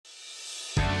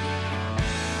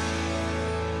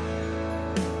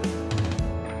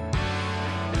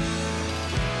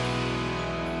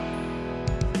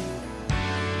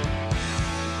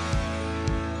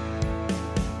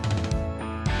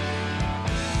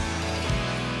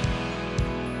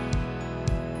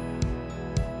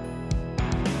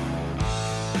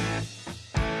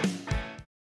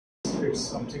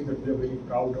something that we are very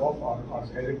proud of, our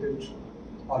heritage,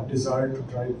 our desire to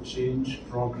drive change,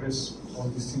 progress, all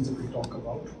these things that we talk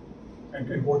about.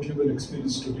 And what you will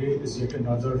experience today is yet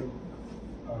another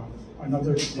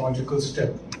logical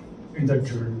step in that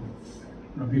journey.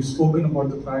 Now, we've spoken about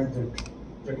the fact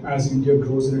that as India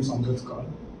grows in its Amrit Kaal,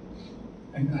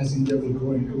 and as India will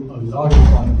grow into a large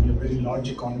economy, a very large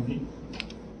economy,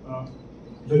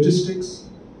 logistics,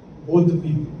 both the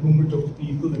movement of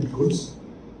people and goods,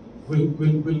 will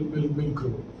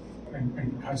grow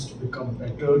and has to become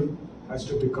better, has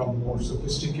to become more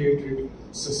sophisticated,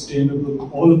 sustainable.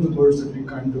 All of the words that we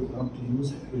kind of want to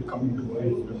use will come into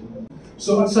play.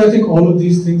 So I think all of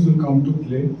these things will come to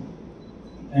play,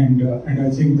 and I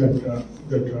think that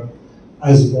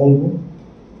as Volvo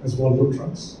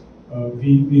Trucks,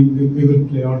 we will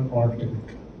play our part in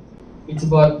it. It's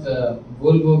about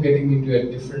Volvo getting into a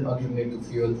different alternative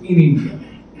fuel in India.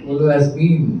 Volvo has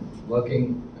been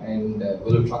working, and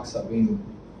Volvo Trucks have been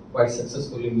quite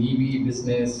successful in EV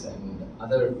business and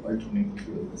other alternative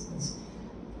fuel business.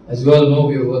 As you all know,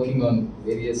 we are working on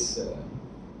various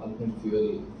alternative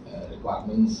fuel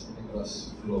requirements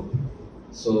across the globe.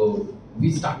 So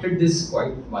we started this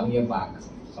quite 1 year back.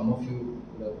 Some of you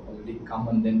would have already come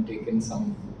and then taken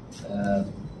some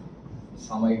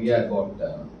idea about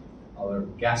our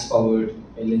gas-powered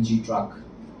LNG truck.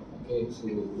 Okay, so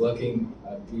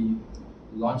we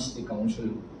launched the commercial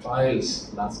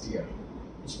trials last year.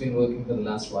 It's been working for the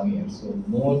last 1 year. So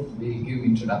we'll give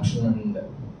introduction and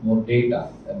more data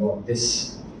about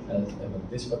this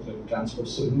particular transport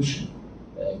solution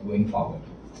going forward.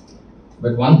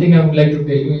 But one thing I would like to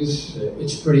tell you is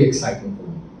it's pretty exciting for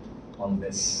me on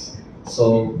this.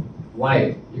 So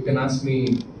why? You can ask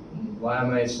me, why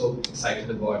am I so excited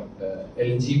about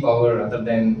LNG power rather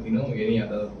than any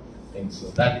other thing? So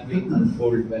that will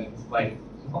unfold well by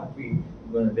what we're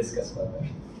going to discuss further.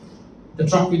 The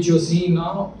truck which you're seeing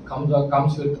now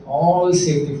comes with all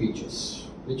safety features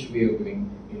which we are doing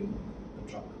in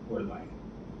the truck worldwide.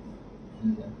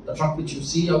 And the truck which you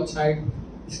see outside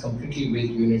is completely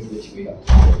built unit which we have.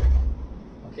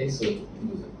 Okay, so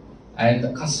and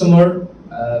the customer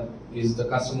is the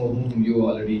customer whom you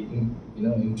already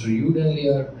interviewed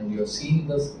earlier, and you have seen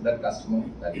that customer,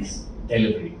 that is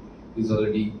delivery, is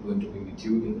already going to be with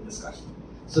you in the discussion.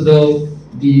 So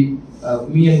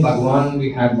me and Bhagwan,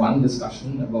 we had one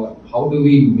discussion about how do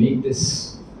we make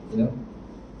this,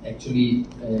 actually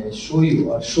show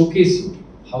you or showcase you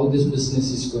how this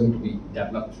business is going to be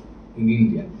developed in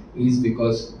India. Is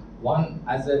because one,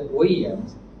 as an OEM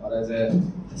or as a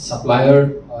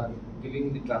supplier or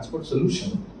giving the transport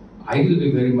solution, I will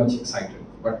be very much excited.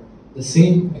 But the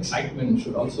same excitement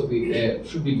should also be there,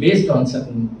 should be based on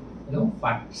certain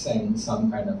facts and some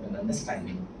kind of an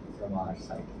understanding from our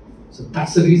side. So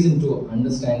that's the reason to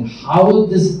understand how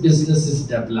this business is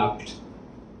developed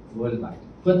worldwide,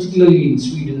 particularly in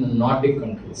Sweden and Nordic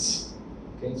countries.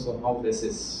 Okay, so how this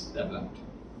is developed.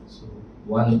 So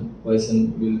one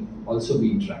person will also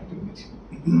be interacting with you.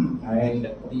 And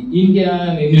the India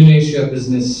and Indonesia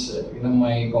business,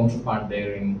 my counterpart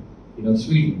there in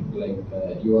Sweden, like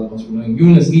you all must be knowing,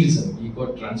 Jonas Nielsen, he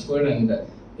got transferred, and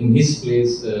in his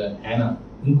place, Anna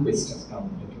Inquist has come.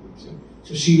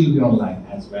 So she will be online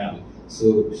as well.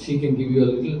 So she can give you a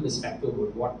little perspective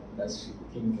about what does she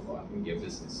think about India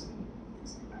business and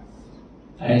things like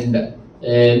that.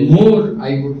 And more,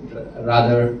 I would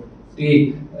rather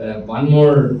take one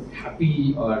more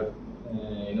happy or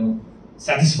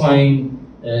satisfying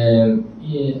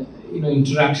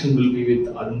interaction will be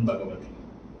with Arun Bhagawati,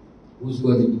 who's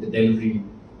going to be the delivery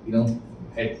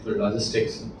head for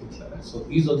logistics and things like that. So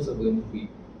he's also going to be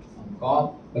on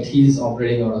call, but he's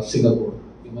operating out of Singapore.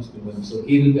 You must be knowing. So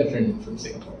he will be attending from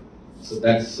Singapore. So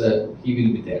that's he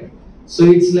will be there. So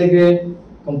it's like a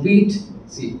complete.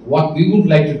 See, what we would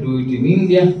like to do it in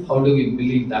India. How do we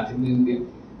believe that in India?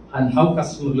 And how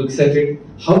customer looks at it,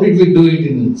 how did we do it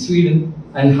in Sweden,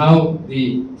 and how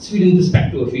the Sweden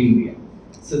perspective of India.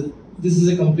 So this is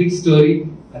a complete story.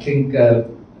 I think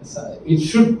it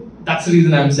should, that's the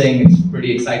reason I'm saying it's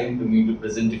pretty exciting to me to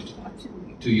present it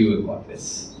to you about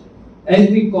this. And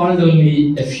we called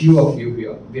only a few of you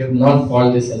here. We have not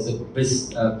called this as a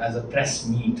press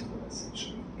meet,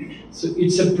 essentially. So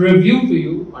it's a preview to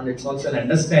you, and it's also an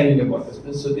understanding about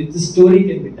business, so that the story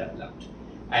can be developed.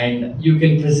 And you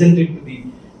can present it to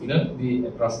the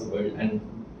across the world. And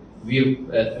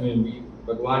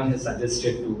Bhagwan has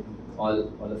suggested to all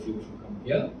of you to come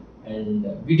here, and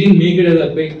we didn't make it as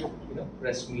a big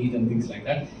press meet and things like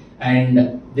that. And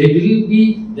there will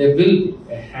be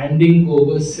a handing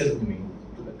over ceremony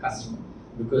to the customer,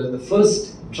 because the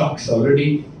first truck's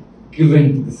already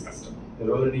given to this customer.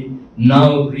 They're already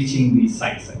now reaching the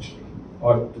sites actually,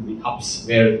 or to the hubs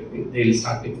where they'll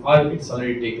start with, or it's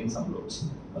already taken some loads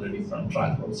already from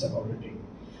transports have already.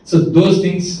 So those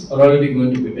things are already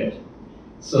going to be there.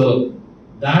 So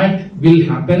that will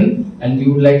happen, and we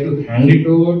would like to hand it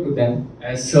over to them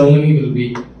as ceremony will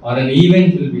be, or an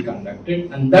event will be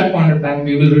conducted, and that point of time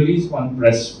we will release one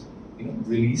press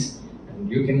release, and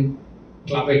you can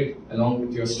club it along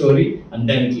with your story, and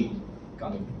then it will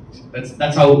come into.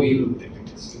 That's how we looked at it.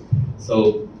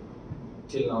 So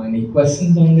till now, any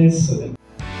questions on this? So then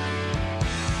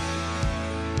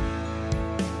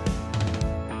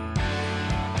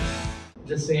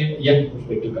just say, yeah,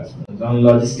 respect to customers on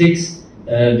logistics,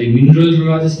 the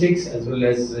mineral logistics as well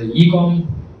as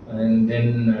e-com, and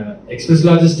then express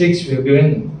logistics. We have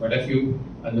given quite a few,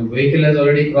 and the vehicle has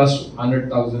already crossed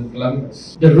 100,000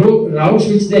 kilometers. The routes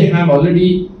which they have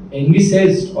already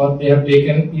envisaged or they have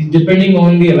taken is depending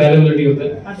on the availability of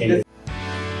the area.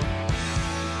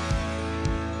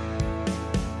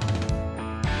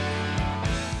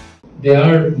 There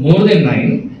are more than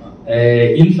 9.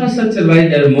 Infrastructure wise,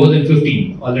 there are more than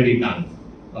 15 already done.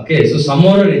 Okay, so some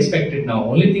more are expected now.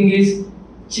 Only thing is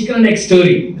chicken and egg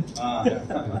story.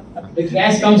 The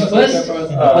gas comes first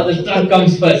or the truck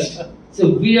comes first.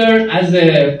 So we are, as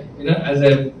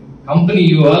a company,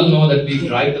 you all know that we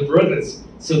drive the progress.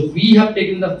 So we have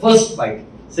taken the first fight,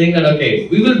 saying that okay,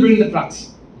 we will bring the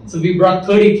trucks. So we brought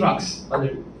 30 trucks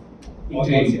already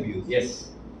into India.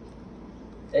 Yes,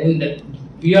 and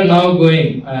we are now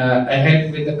going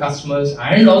ahead with the customers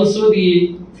and also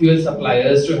the fuel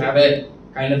suppliers to have a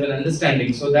kind of an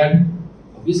understanding, so that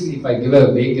obviously if I give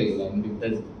a vehicle and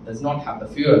it does not have the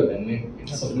fuel, then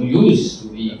it's of no use to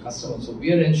the customer. So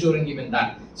we are ensuring even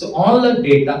that. So all the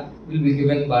data will be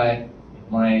given by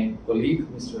my colleague,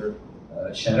 Mr.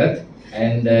 Sharath,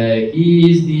 and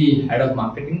he is the head of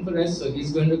marketing for us. So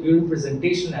he's going to give a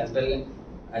presentation as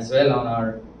well on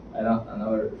our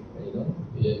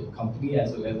company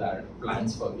as well as our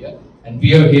plans for here, and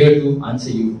we are here to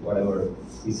answer you whatever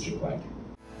is required.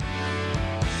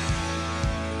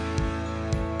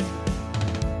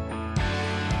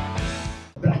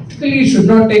 Practically, it should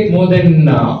not take more than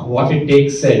what it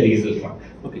takes a diesel truck.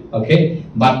 Okay,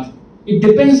 but it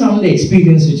depends on the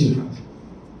experience which you have.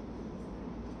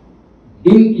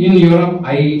 In Europe,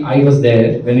 I was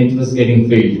there when it was getting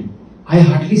filled. I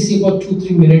hardly see about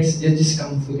 2-3 minutes. They just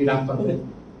come fill it up.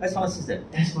 As fast as that?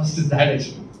 As fast as that,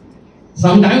 actually.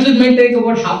 Sometimes it may take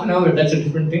about half an hour. That's a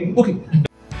different thing. Okay.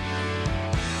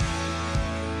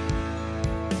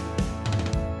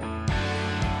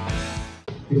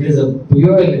 If it is a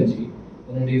pure LNG,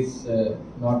 then it is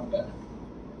not 100%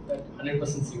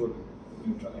 CO2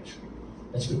 neutral actually.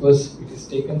 That's because it is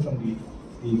taken from the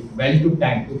well to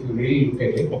tank. If you really look at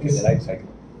it, okay, the right side.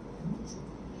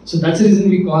 So that's the reason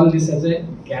we call this as a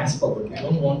gas powered. We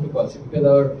don't want to call it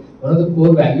because one of the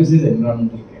core values is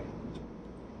environmental care.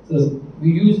 So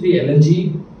we use the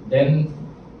LNG, then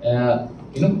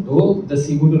though the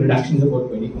CO2 reduction is about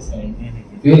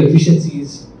 20%, fuel efficiency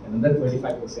is another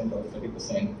 25% or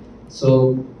 30%.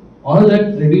 So all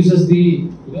that reduces the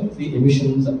the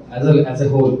emissions as a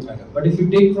whole. But if you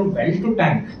take from well to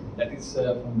tank, that is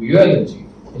from bio-LNG,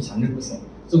 it's 100%.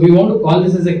 So we want to call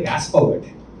this as a gas powered,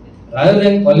 rather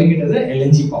than calling it as a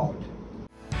LNG powered.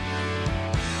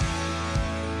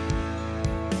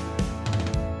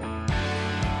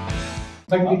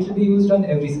 But it will be used on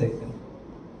every cycle.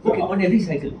 Okay, on every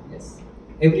cycle. Yes.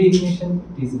 Every ignition,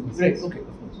 diesel. Right. Okay.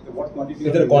 So what quantity?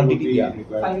 Whether quantity are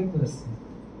required? 5%.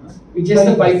 It's just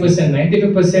the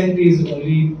 5%. 95% is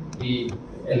only the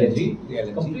LNG. The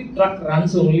LNG. Complete truck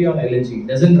runs only on LNG. It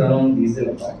doesn't run on diesel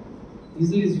at all.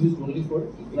 Diesel is used only for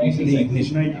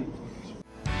ignition.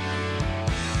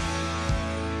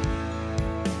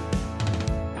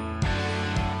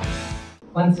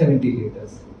 170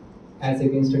 liters as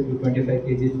against a 225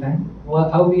 kg tank.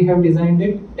 How we have designed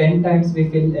it, 10 times we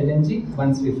fill LNG,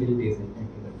 once we fill diesel into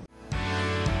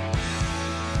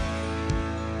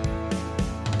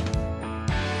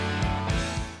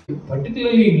it.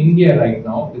 Particularly in India right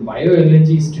now, the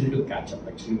bio-LNG is still to catch up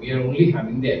actually. We are only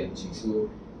having the LNG. So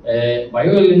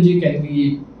bio-LNG can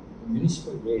be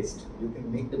municipal waste. You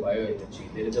can make the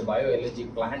bio-LNG. There is a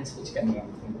bio-LNG plants which can be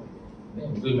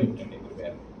implemented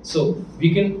everywhere. So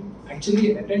we can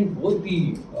actually attend both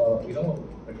the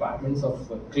requirements of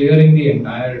clearing the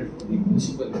entire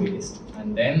municipal waste,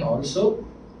 and then also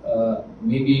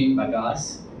maybe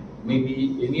bagasse,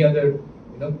 maybe any other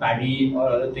paddy or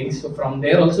other things. So from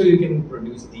there also you can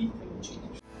produce the LNG.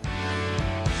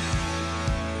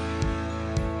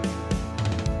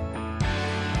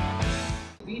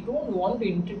 We don't want to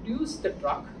introduce the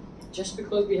truck just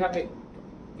because we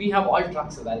we have all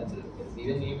trucks available with us.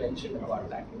 Even you mentioned about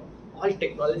that. All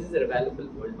technologies are available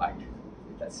worldwide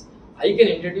with us. I can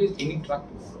introduce any truck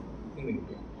tomorrow in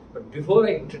India. But before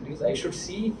I introduce, I should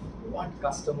see what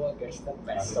customer gets the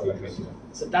best out of it.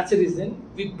 So that's the reason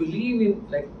we believe in,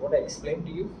 like what I explained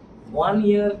to you. 1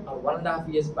 year or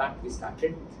 1.5 years back, we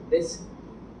started this.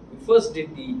 We first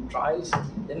did the trials,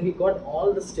 then we got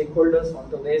all the stakeholders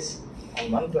onto this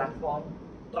on one platform,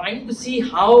 trying to see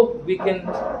how we can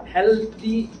help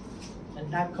the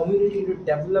entire community to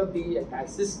develop the entire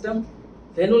system.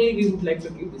 Then only we would like to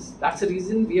give this. That's the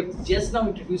reason we have just now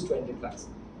introduced 20 trucks.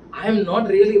 I am not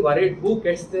really worried who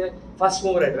gets the first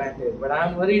mover advantage, but I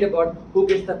am worried about who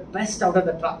gets the best out of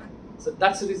the truck. So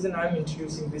that's the reason I am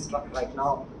introducing this truck right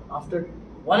now after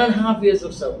 1.5 years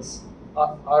of service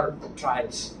or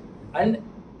trials and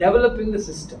developing the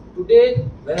system. Today,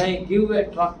 when I give a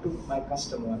truck to my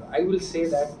customer, I will say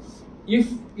that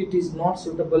if it is not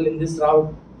suitable in this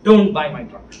route, don't buy my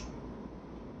truck.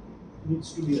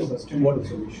 Needs to be a sustainable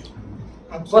solution.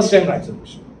 First time right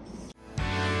solution.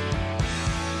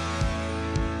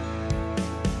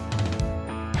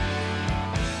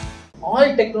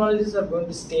 All technologies are going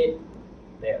to stay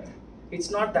there. It's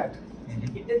not that.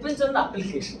 It depends on the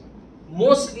application.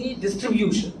 Mostly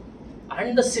distribution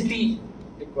and the city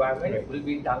requirement will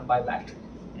be done by battery.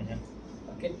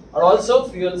 Okay, or also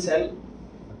fuel cell.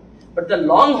 But the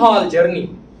long haul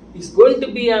journey is going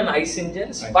to be an ICE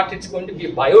engines, but it's going to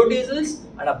be biodiesels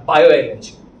and a bio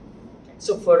LNG.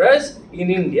 So for us in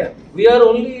India, we are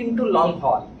only into long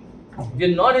haul. We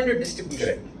are not into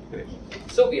distribution.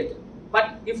 So we are.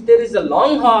 But if there is a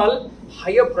long haul,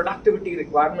 higher productivity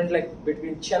requirement like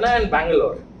between Chennai and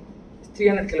Bangalore,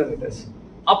 300 kilometers.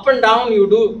 Up and down you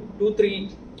do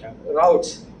 2-3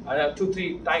 routes,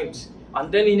 2-3 times. And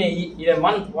then in a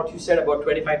month, what you said about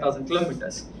 25,000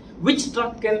 kilometers. Which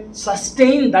truck can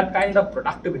sustain that kind of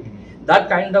productivity, that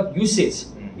kind of usage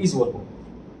is Volvo.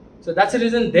 So that's the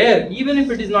reason there, even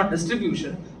if it is not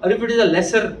distribution or if it is a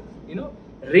lesser,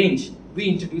 range, we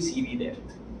introduce EV there.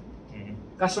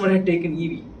 Customer had taken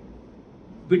EV.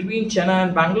 Between Chennai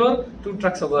and Bangalore, 2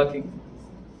 trucks are working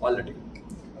all the time.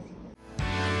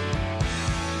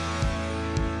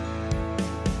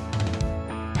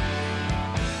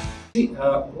 See,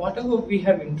 whatever we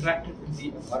have interacted with the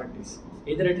authorities,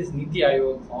 either it is Niti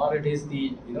Aayog or it is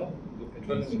the the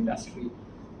petroleum industry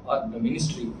or the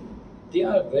ministry, they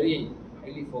are very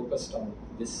highly focused on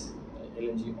this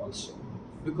LNG also,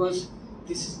 because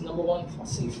this is number one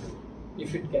fossil fuel.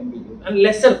 If it can be used, and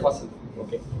lesser fossil fuel,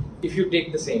 okay, if you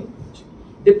take the same.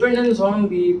 Dependence on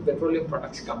the petroleum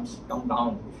products come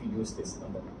down if you use this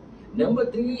number. Number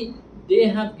 3, they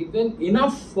have given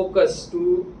enough focus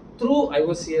to, through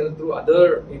IOCL, through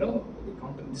other,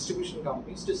 distribution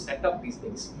companies to set up these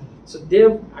things. So they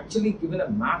have actually given a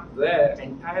map where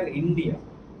entire India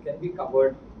can be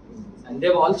covered. And they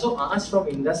have also asked from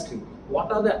industry,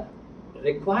 what are the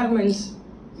requirements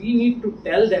we need to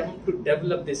tell them to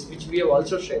develop this, which we have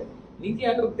also shared. Niti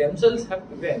Aayog themselves have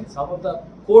given, some of the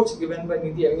quotes given by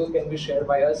Niti Aayog can be shared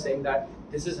by us, saying that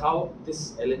this is how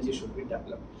this LNG should be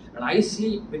developed. And I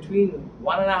see between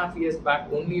 1.5 years back,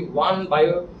 only one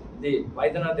the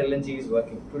Vaidanath LNG is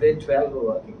working. Today 12 are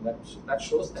working. That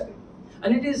shows that.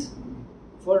 And it is,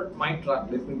 for my truck,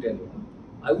 let me tell you,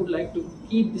 I would like to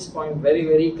keep this point very,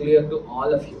 very clear to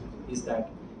all of you, is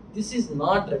that this is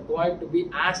not required to be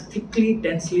as thickly,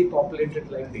 densely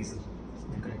populated like diesel.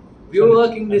 Okay. We are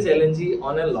working this LNG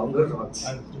on a longer routes.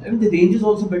 And the range is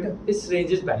also better. Its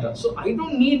range is better. So I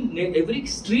don't need, every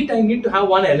street I need to have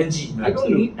one LNG. I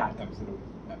don't need that.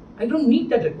 I don't need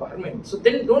that requirement. So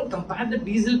then don't compare the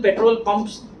diesel petrol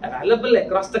pumps available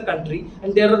across the country,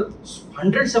 and there are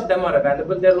hundreds of them are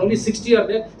available. There are only 60 are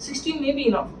there. 60 may be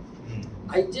enough.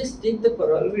 I just take the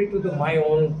corollary to my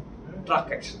own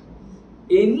truck actually.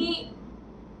 Any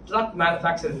truck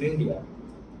manufacturer in India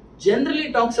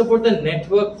generally talks about the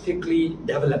network thickly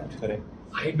developed. Correct.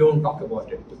 I don't talk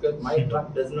about it because my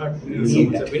truck does not need so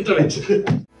much of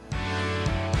intervention.